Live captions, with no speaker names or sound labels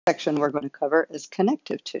Section we're going to cover is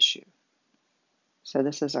connective tissue. So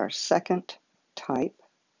this is our second type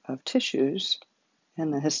of tissues in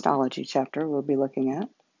the histology chapter we'll be looking at.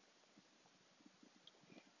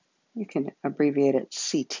 You can abbreviate it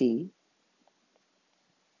CT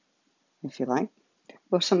if you like.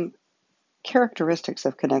 Well, some characteristics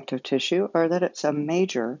of connective tissue are that it's a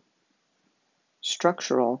major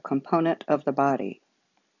structural component of the body,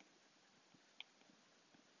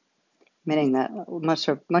 meaning that much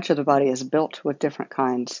of the body is built with different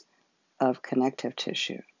kinds of connective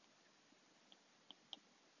tissue.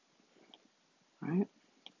 Right?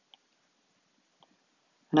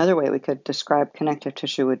 Another way we could describe connective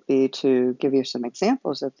tissue would be to give you some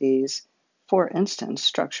examples of these. For instance,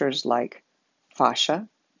 structures like fascia,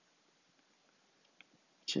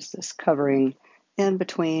 which is this covering in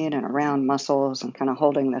between and around muscles and kind of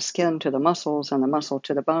holding the skin to the muscles and the muscle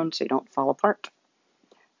to the bone so you don't fall apart.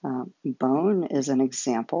 Bone is an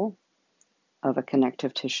example of a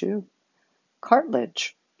connective tissue.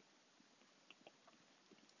 Cartilage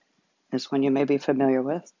is one you may be familiar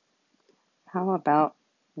with. How about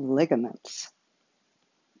ligaments?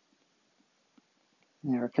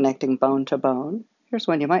 They're connecting bone to bone. Here's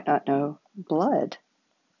one you might not know, blood.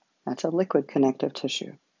 That's a liquid connective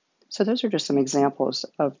tissue. So those are just some examples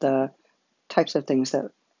of the types of things that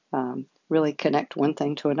really connect one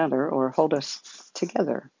thing to another or hold us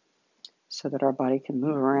together so that our body can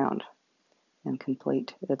move around and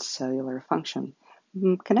complete its cellular function.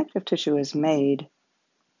 Connective tissue is made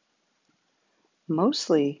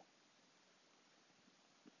mostly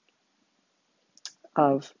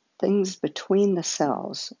of things between the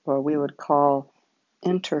cells, or we would call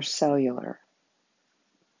intercellular.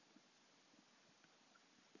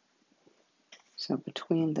 So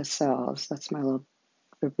between the cells, that's my little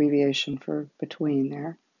abbreviation for between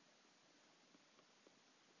there.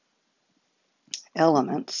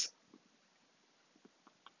 Elements,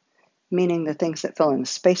 meaning the things that fill in the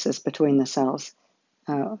spaces between the cells,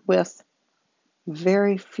 with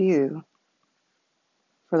very few,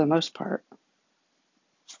 for the most part,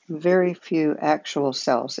 very few actual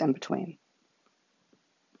cells in between.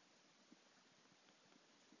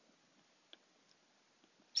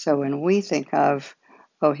 So when we think of,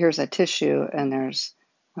 oh, here's a tissue and there's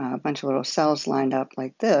a bunch of little cells lined up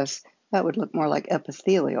like this, that would look more like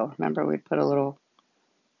epithelial. Remember, we'd put a little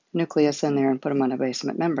nucleus in there and put them on a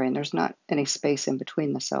basement membrane. There's not any space in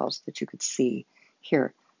between the cells that you could see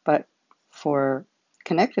here. But for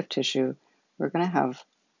connective tissue, we're going to have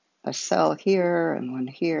a cell here and one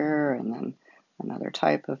here and then another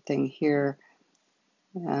type of thing here.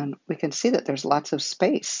 And we can see that there's lots of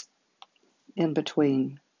space in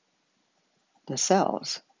between the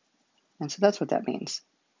cells. And so that's what that means.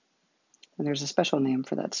 And there's a special name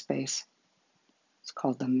for that space. It's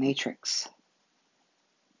called the matrix.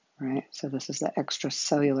 Right? So this is the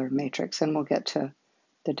extracellular matrix, and we'll get to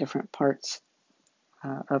the different parts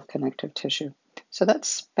of connective tissue. So that's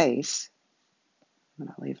space. I'm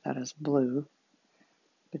going to leave that as blue.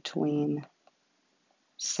 Between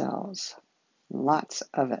cells. Lots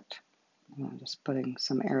of it. I'm just putting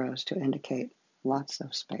some arrows to indicate lots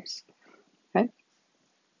of space. Okay?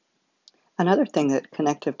 Another thing that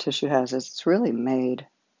connective tissue has is it's really made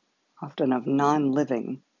often of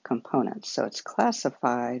non-living components. So it's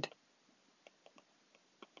classified,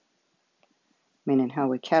 meaning how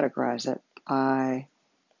we categorize it, by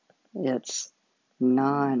its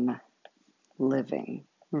non-living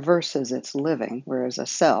versus its living, whereas a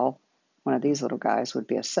cell, one of these little guys would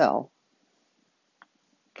be a cell,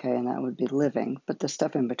 okay, and that would be living, but the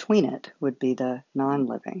stuff in between it would be the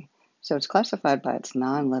non-living. So it's classified by its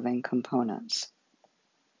non-living components,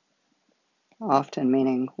 often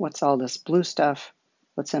meaning what's all this blue stuff,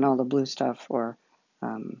 what's in all the blue stuff, or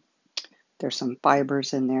there's some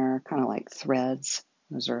fibers in there, kind of like threads.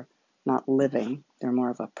 Those are not living, they're more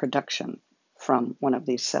of a production from one of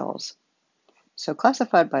these cells. So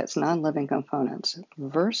classified by its non-living components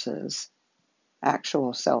versus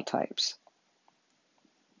actual cell types,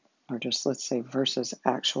 or just let's say versus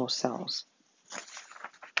actual cells.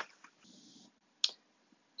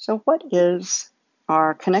 So what is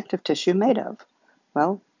our connective tissue made of?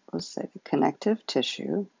 Well, let's say the connective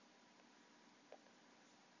tissue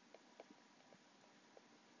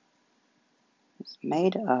is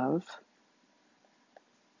made of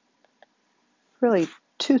really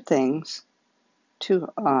two things, two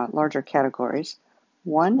larger categories.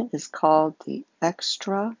 One is called the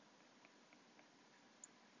extracellular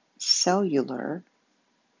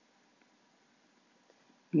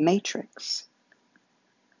matrix.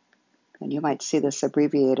 And you might see this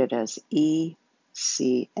abbreviated as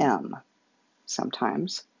ECM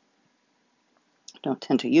sometimes. don't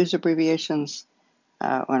tend to use abbreviations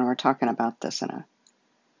when we're talking about this in a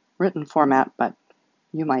written format, but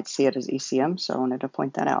you might see it as ECM, so I wanted to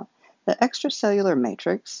point that out. The extracellular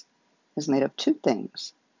matrix is made of two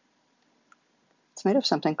things. It's made of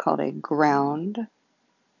something called a ground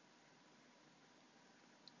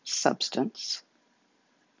substance.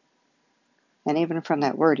 And even from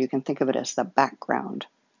that word, you can think of it as the background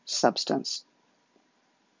substance.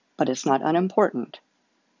 But it's not unimportant,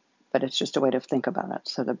 but it's just a way to think about it.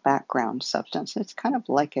 So the background substance, it's kind of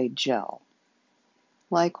like a gel,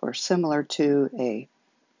 like or similar to a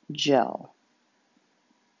gel.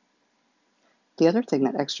 The other thing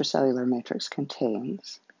that extracellular matrix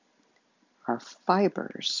contains are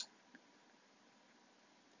fibers.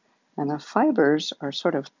 And the fibers are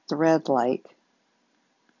sort of thread-like.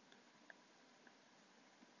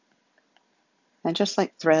 And just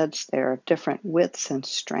like threads, there are different widths and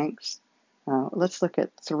strengths. Let's look at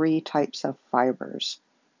three types of fibers.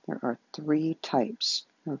 There are three types.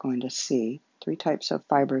 We're going to see three types of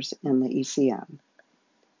fibers in the ECM.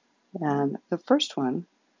 And the first one,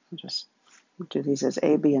 I'll just do these as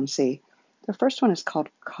A, B, and C. The first one is called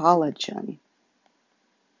collagen.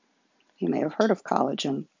 You may have heard of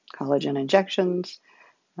collagen. Collagen injections,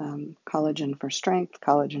 collagen for strength,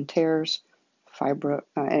 collagen tears,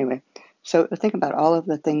 anyway. So think about all of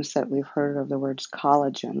the things that we've heard of the words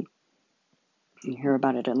collagen. You hear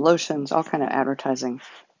about it in lotions, all kind of advertising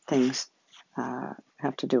things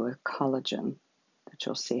have to do with collagen that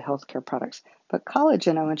you'll see, healthcare products. But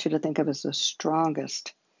collagen, I want you to think of as the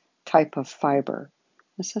strongest type of fiber.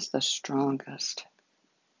 This is the strongest.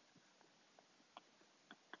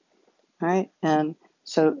 All right, and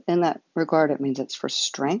so in that regard, it means it's for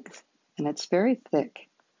strength, and it's very thick.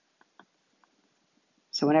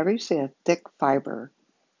 So whenever you see a thick fiber,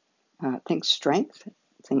 think strength,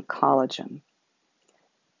 think collagen.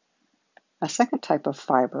 A second type of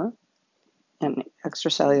fiber in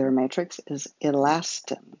extracellular matrix is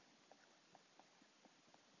elastin.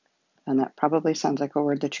 And that probably sounds like a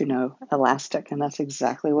word that you know, elastic, and that's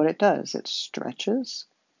exactly what it does. It stretches,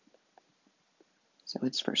 so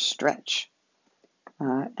it's for stretch.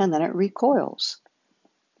 And then it recoils,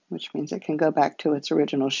 which means it can go back to its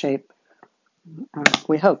original shape,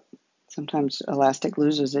 we hope. Sometimes elastic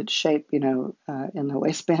loses its shape, in the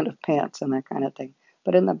waistband of pants and that kind of thing.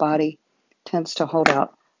 But in the body, tends to hold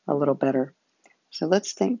out a little better. So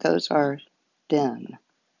let's think those are thin.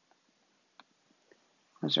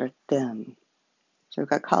 Those are thin. So we've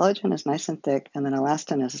got collagen is nice and thick, and then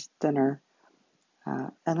elastin is thinner.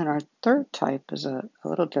 And then our third type is a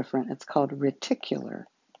little different. It's called reticular.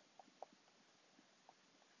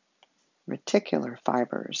 Reticular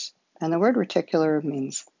fibers. And the word reticular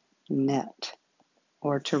means net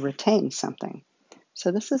or to retain something.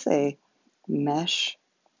 So this is a mesh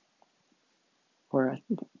or a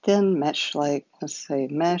thin mesh-like, let's say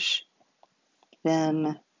mesh,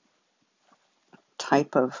 thin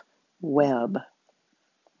type of web.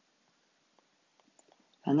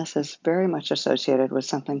 And this is very much associated with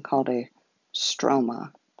something called a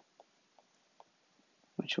stroma,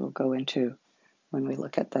 which we'll go into when we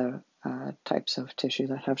look at the types of tissue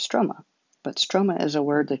that have stroma. But stroma is a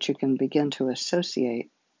word that you can begin to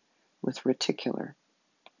associate with reticular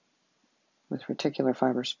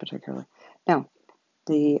fibers particularly. Now,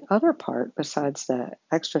 the other part, besides the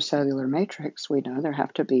extracellular matrix, we know there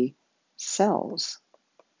have to be cells.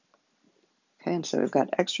 Okay, and so we've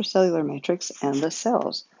got extracellular matrix and the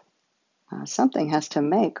cells. Something has to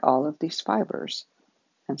make all of these fibers.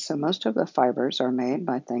 And so most of the fibers are made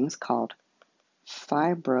by things called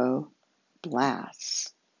fibroblasts.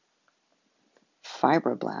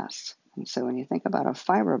 Fibroblasts. And so when you think about a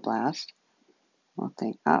fibroblast, we'll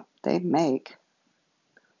think, they make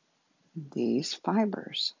these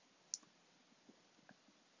fibers.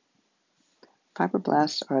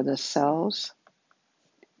 Fibroblasts are the cells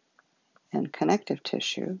in connective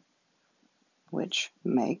tissue which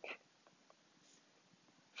make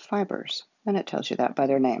fibers. And it tells you that by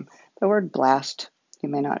their name. The word blast you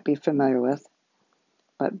may not be familiar with,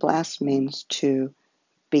 but blast means to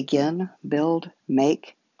begin, build,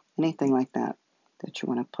 make, anything like that you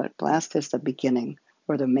want to put. Blast is the beginning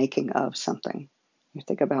or the making of something. You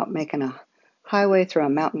think about making a highway through a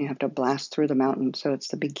mountain, you have to blast through the mountain, so it's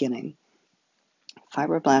the beginning.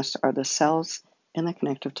 Fibroblasts are the cells in the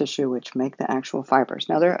connective tissue which make the actual fibers.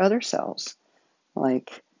 Now there are other cells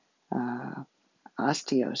like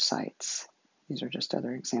osteocytes. These are just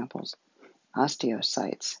other examples.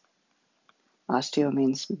 Osteocytes. Osteo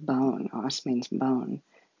means bone. Os means bone.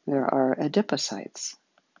 There are adipocytes,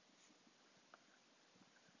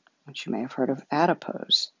 which you may have heard of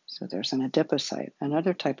adipose. So there's an adipocyte.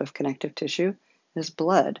 Another type of connective tissue is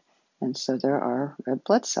blood. And so there are red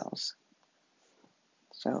blood cells.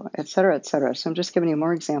 So, et cetera, et cetera. So I'm just giving you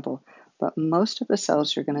more example. But most of the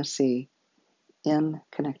cells you're going to see in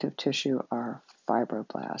connective tissue are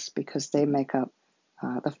fibroblasts because they make up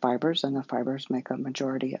the fibers, and the fibers make a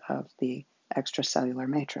majority of the extracellular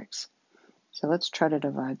matrix. So let's try to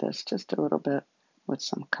divide this just a little bit with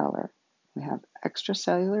some color. We have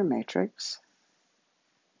extracellular matrix,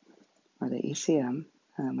 or the ECM,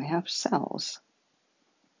 and then we have cells.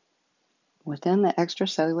 Within the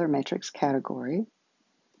extracellular matrix category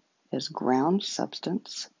is ground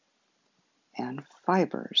substance and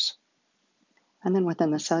fibers. And then within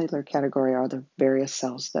the cellular category are the various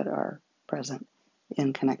cells that are present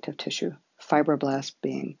in connective tissue, fibroblasts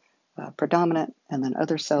being predominant, and then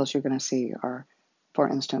other cells you're going to see are, for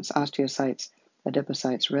instance, osteocytes,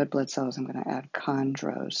 adipocytes, red blood cells. I'm going to add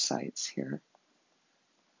chondrocytes here.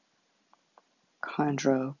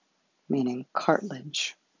 Chondro meaning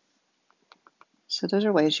cartilage. So those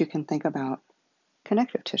are ways you can think about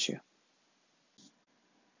connective tissue.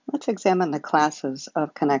 Let's examine the classes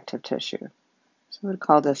of connective tissue. So we would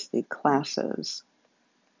call this the classes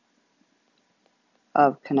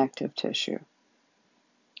of connective tissue.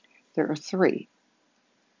 There are three.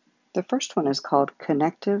 The first one is called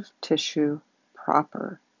connective tissue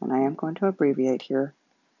proper, and I am going to abbreviate here.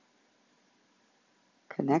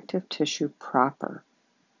 Connective tissue proper.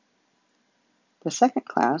 The second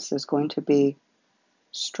class is going to be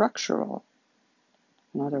structural.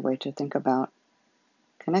 Another way to think about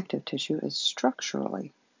connective tissue is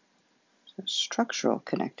structurally. So structural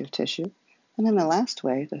connective tissue. And then the last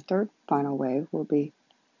way, the third final way, will be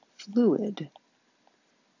fluid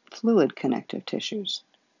connective tissues.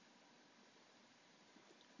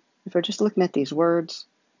 If we're just looking at these words,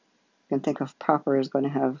 you can think of proper as going to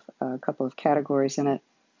have a couple of categories in it.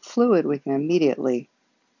 Fluid, we can immediately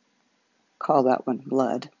call that one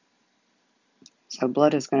blood. So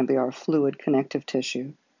blood is going to be our fluid connective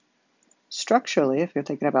tissue. Structurally, if you're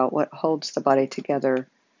thinking about what holds the body together,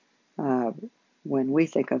 when we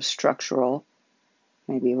think of structural,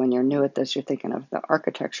 maybe when you're new at this, you're thinking of the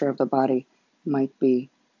architecture of the body might be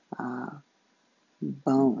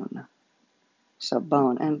bone. So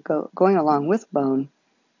bone, and going along with bone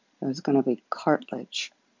is going to be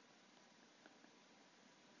cartilage.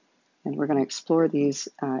 And we're going to explore these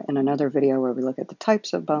in another video where we look at the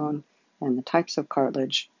types of bone and the types of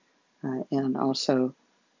cartilage, and also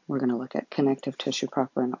we're going to look at connective tissue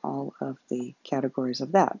proper and all of the categories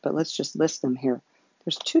of that. But let's just list them here.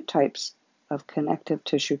 There's two types of connective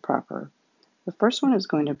tissue proper. The first one is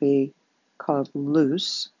going to be called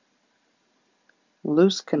loose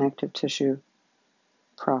connective tissue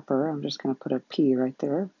proper. I'm just going to put a P right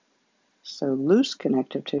there. So loose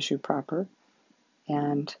connective tissue proper,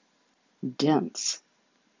 and dense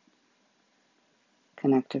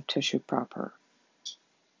connective tissue proper.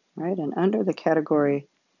 Right? And under the category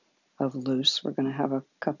of loose, we're going to have a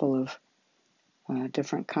couple of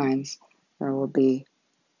different kinds. There will be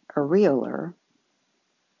areolar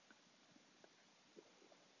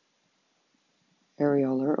or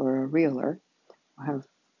areolar. We'll have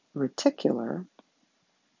reticular.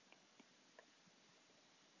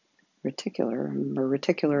 Remember,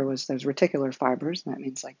 reticular was those reticular fibers, and that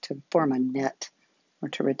means like to form a net or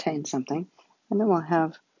to retain something. And then we'll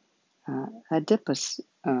have adipose.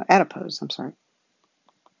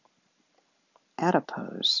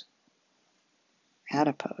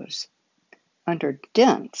 Adipose. Under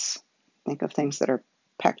dense, think of things that are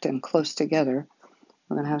packed in close together.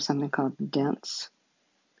 We're going to have something called dense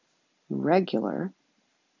regular.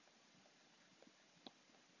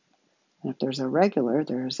 And if there's a regular,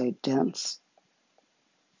 there's a dense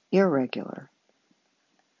irregular.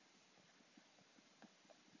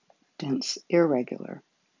 Dense irregular.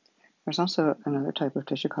 There's also another type of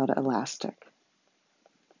tissue called elastic.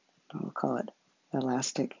 We'll call it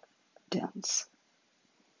elastic dense.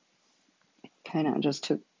 Okay, now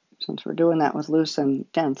since we're doing that with loose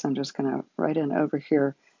and dense, I'm just going to write in over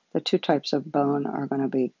here the two types of bone are going to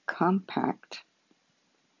be compact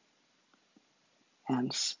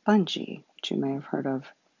and spongy, which you may have heard of,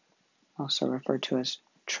 also referred to as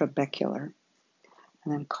trabecular.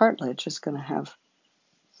 And then cartilage is going to have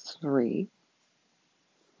three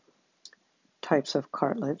types of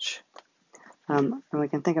cartilage. And we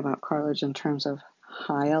can think about cartilage in terms of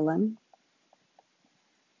hyaline,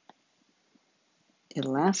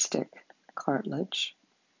 elastic cartilage,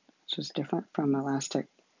 which is different from elastic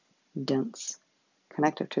dense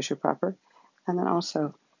connective tissue proper, and then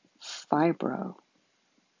also fibro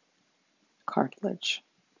cartilage.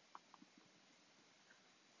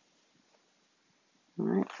 All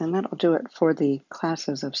right, and that'll do it for the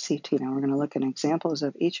classes of CT. Now we're going to look at examples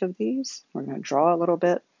of each of these. We're going to draw a little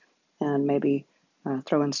bit and maybe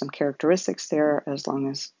throw in some characteristics there, as long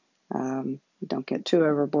as we don't get too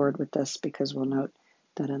overboard with this, because we'll note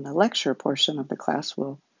that in the lecture portion of the class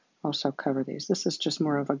we'll also cover these. This is just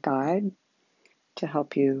more of a guide to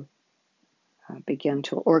help you begin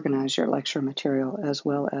to organize your lecture material, as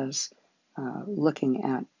well as looking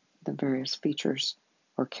at the various features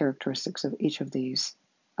or characteristics of each of these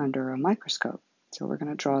under a microscope. So we're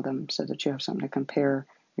going to draw them so that you have something to compare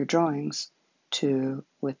your drawings to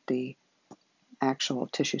with the actual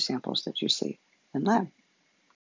tissue samples that you see in lab.